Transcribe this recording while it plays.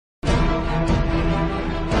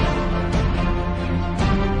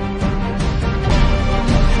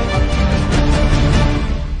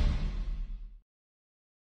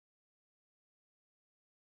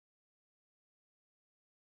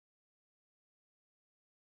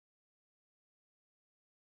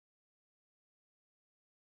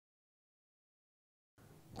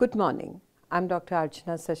Good morning. I'm Dr.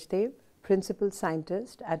 Archana Sachdev, Principal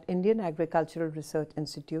Scientist at Indian Agricultural Research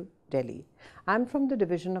Institute, Delhi. I'm from the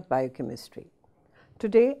Division of Biochemistry.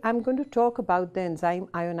 Today, I'm going to talk about the enzyme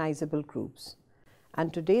ionizable groups.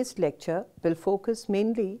 And today's lecture will focus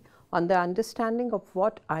mainly on the understanding of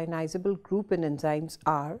what ionizable group in enzymes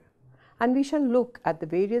are, and we shall look at the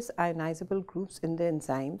various ionizable groups in the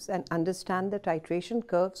enzymes and understand the titration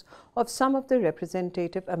curves of some of the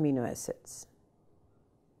representative amino acids.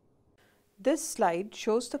 This slide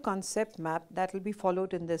shows the concept map that will be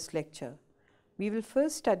followed in this lecture. We will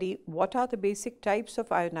first study what are the basic types of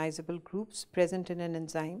ionizable groups present in an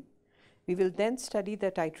enzyme. We will then study the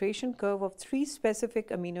titration curve of 3 specific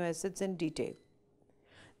amino acids in detail.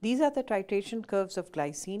 These are the titration curves of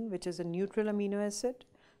glycine, which is a neutral amino acid,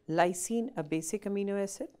 lysine, a basic amino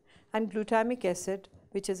acid, and glutamic acid,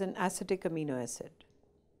 which is an acidic amino acid.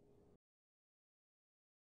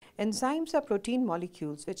 Enzymes are protein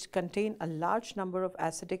molecules which contain a large number of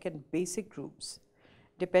acidic and basic groups.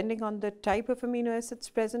 Depending on the type of amino acids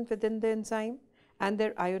present within the enzyme and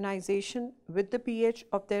their ionization with the pH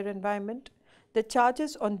of their environment, the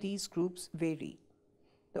charges on these groups vary.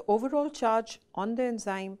 The overall charge on the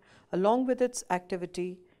enzyme, along with its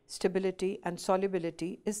activity, stability, and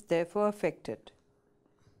solubility, is therefore affected.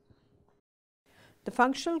 The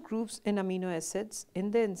functional groups in amino acids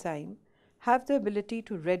in the enzyme have the ability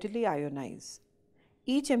to readily ionize.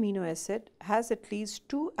 Each amino acid has at least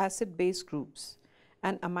 2 acid-base groups,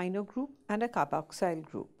 an amino group and a carboxyl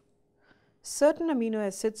group. Certain amino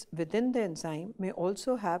acids within the enzyme may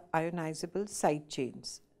also have ionizable side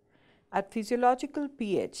chains. At physiological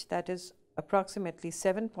pH, that is approximately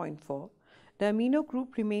 7.4, the amino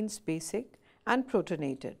group remains basic and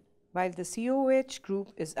protonated, while the COOH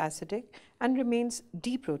group is acidic and remains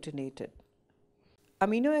deprotonated.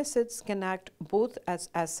 Amino acids can act both as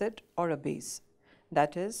acid or a base.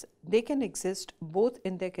 That is, they can exist both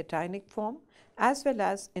in their cationic form as well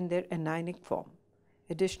as in their anionic form.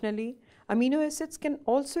 Additionally, amino acids can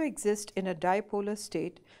also exist in a dipolar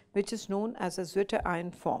state, which is known as a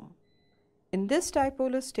zwitterion form. In this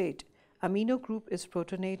dipolar state, amino group is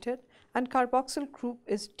protonated and carboxyl group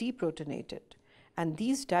is deprotonated, and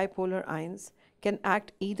these dipolar ions can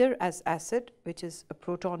act either as acid, which is a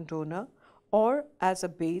proton donor, or as a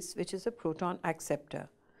base, which is a proton acceptor.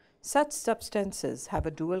 Such substances have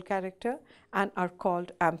a dual character and are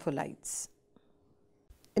called ampholytes.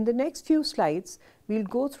 In the next few slides, we'll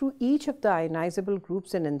go through each of the ionizable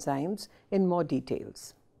groups in enzymes in more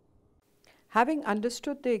details. Having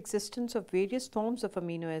understood the existence of various forms of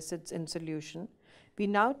amino acids in solution, we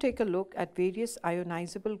now take a look at various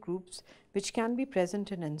ionizable groups which can be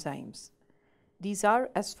present in enzymes. These are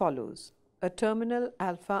as follows: a terminal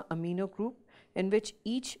alpha amino group in which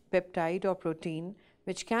each peptide or protein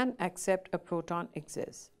which can accept a proton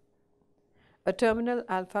exists. A terminal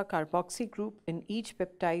alpha carboxy group in each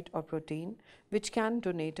peptide or protein which can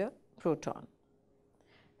donate a proton.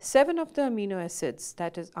 7 of the amino acids,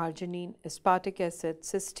 that is arginine, aspartic acid,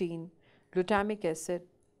 cysteine, glutamic acid,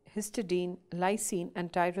 histidine, lysine,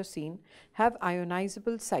 and tyrosine, have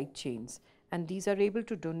ionizable side chains, and these are able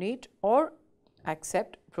to donate or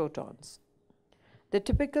accept protons. The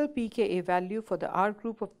typical pKa value for the R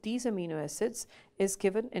group of these amino acids is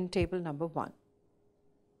given in table number 1.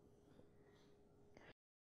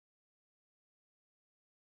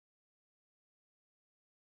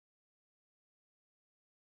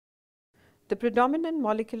 The predominant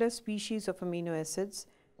molecular species of amino acids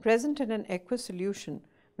present in an aqueous solution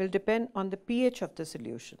will depend on the pH of the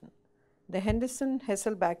solution. The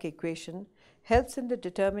Henderson-Hasselbalch equation helps in the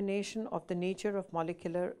determination of the nature of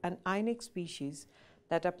molecular and ionic species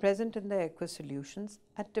that are present in the aqueous solutions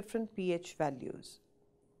at different pH values,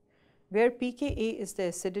 where pKa is the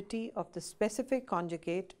acidity of the specific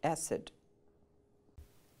conjugate acid.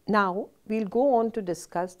 Now, we'll go on to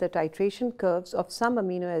discuss the titration curves of some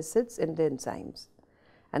amino acids in the enzymes.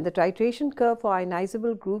 And the titration curve for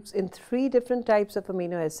ionizable groups in 3 different types of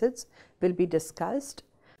amino acids will be discussed.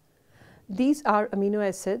 These are amino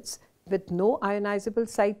acids with no ionizable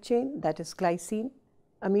side chain, that is glycine,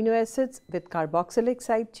 amino acids with carboxylic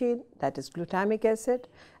side chain, that is glutamic acid,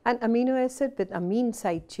 and amino acid with amine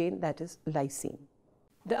side chain, that is lysine.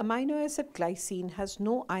 The amino acid glycine has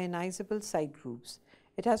no ionizable side groups.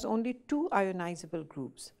 It has only 2 ionizable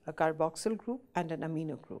groups, a carboxyl group and an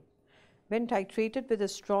amino group. When titrated with a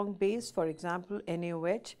strong base, for example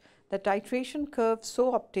NaOH, the titration curve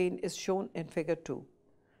so obtained is shown in figure 2.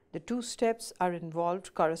 The 2 steps are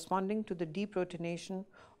involved corresponding to the deprotonation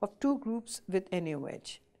of 2 groups with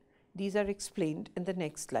NaOH. These are explained in the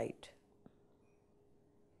next slide.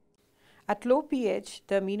 At low pH,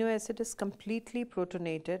 the amino acid is completely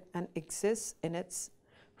protonated and exists in its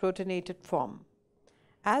protonated form.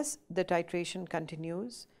 As the titration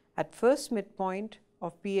continues, at first midpoint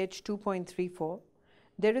of pH 2.34,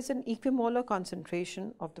 there is an equimolar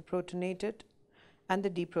concentration of the protonated and the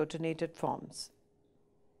deprotonated forms.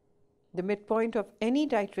 The midpoint of any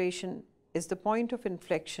titration is the point of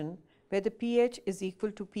inflection where the pH is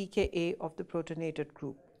equal to pKa of the protonated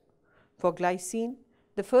group. For glycine,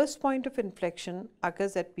 the first point of inflection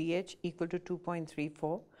occurs at pH equal to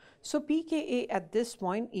 2.34, so pKa at this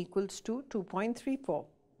point equals to 2.34.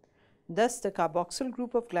 Thus, the carboxyl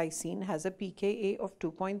group of glycine has a pKa of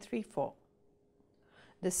 2.34.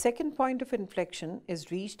 The second point of inflection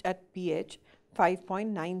is reached at pH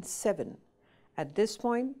 5.97. At this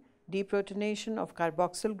point, deprotonation of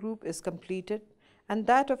carboxyl group is completed and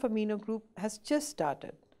that of amino group has just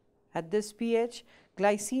started. At this pH,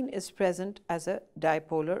 glycine is present as a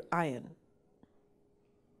dipolar ion.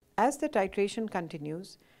 As the titration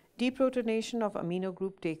continues, deprotonation of amino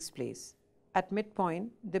group takes place. At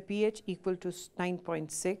midpoint, the pH equal to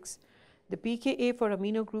 9.6. The pKa for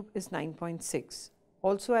amino group is 9.6.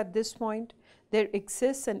 Also at this point, there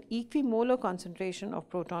exists an equimolar concentration of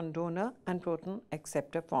proton donor and proton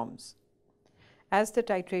acceptor forms. As the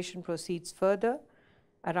titration proceeds further,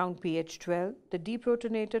 around pH 12, the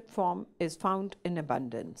deprotonated form is found in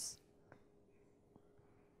abundance.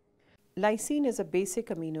 Lysine is a basic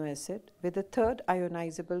amino acid with a third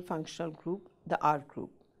ionizable functional group, the R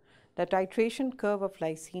group. The titration curve of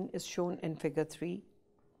lysine is shown in figure 3.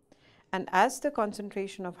 And as the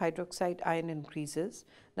concentration of hydroxide ion increases,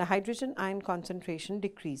 the hydrogen ion concentration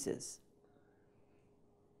decreases.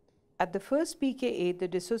 At the first pKa, the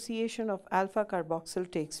dissociation of alpha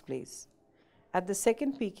carboxyl takes place. At the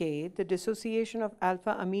second pKa, the dissociation of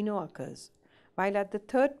alpha amino occurs, while at the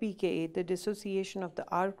third pKa, the dissociation of the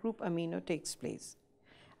R group amino takes place.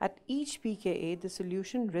 At each pKa, the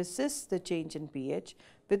solution resists the change in pH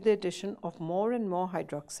with the addition of more and more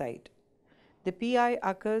hydroxide. The Pi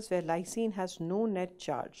occurs where lysine has no net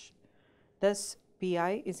charge. Thus,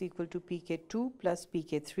 Pi is equal to pK2 plus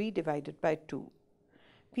pK3 divided by 2.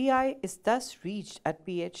 Pi is thus reached at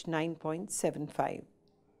pH 9.75.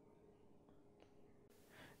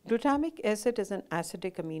 Glutamic acid is an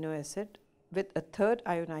acidic amino acid with a third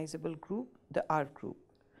ionizable group, the R group.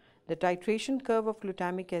 The titration curve of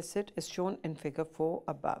glutamic acid is shown in figure 4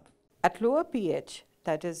 above. At lower pH,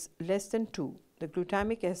 that is less than 2, the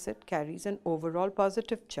glutamic acid carries an overall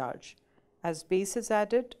positive charge. As base is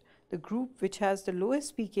added, the group which has the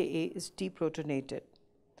lowest pKa is deprotonated.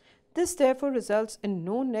 This therefore results in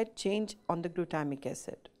no net change on the glutamic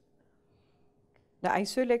acid. The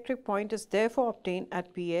isoelectric point is therefore obtained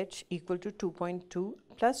at pH equal to 2.2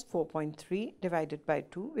 plus 4.3 divided by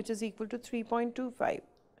 2, which is equal to 3.25.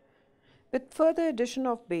 With further addition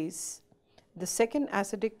of base, the second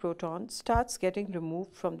acidic proton starts getting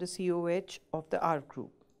removed from the COH of the R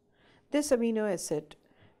group. This amino acid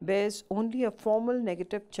bears only a formal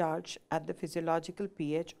negative charge at the physiological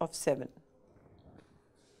pH of 7.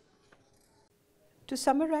 To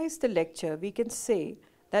summarize the lecture, we can say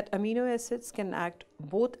that amino acids can act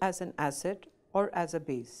both as an acid or as a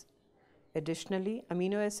base. Additionally,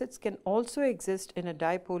 amino acids can also exist in a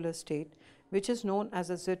dipolar state, which is known as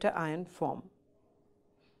a zwitterion form.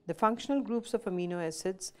 The functional groups of amino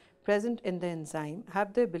acids present in the enzyme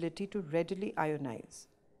have the ability to readily ionize.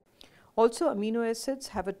 Also, amino acids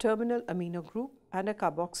have a terminal amino group and a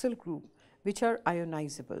carboxyl group which are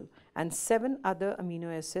ionizable, and 7 other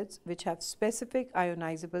amino acids which have specific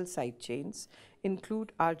ionizable side chains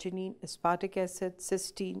include arginine, aspartic acid,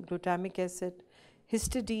 cysteine, glutamic acid,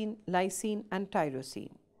 histidine, lysine and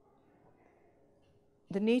tyrosine.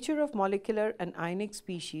 The nature of molecular and ionic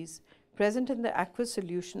species present in the aqueous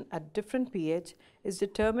solution at different pH is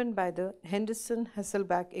determined by the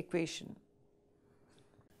Henderson-Hasselbalch equation.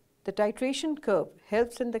 The titration curve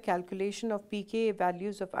helps in the calculation of pKa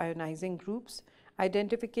values of ionizing groups,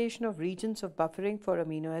 identification of regions of buffering for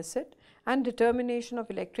amino acid, and determination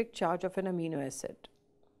of electric charge of an amino acid.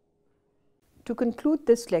 To conclude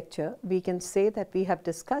this lecture, we can say that we have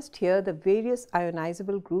discussed here the various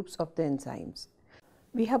ionizable groups of the enzymes.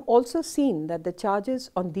 We have also seen that the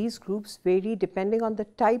charges on these groups vary depending on the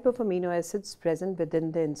type of amino acids present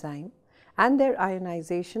within the enzyme and their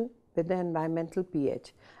ionization with the environmental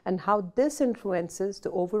pH, and how this influences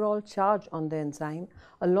the overall charge on the enzyme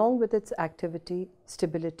along with its activity,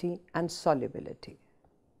 stability and solubility.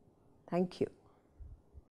 Thank you.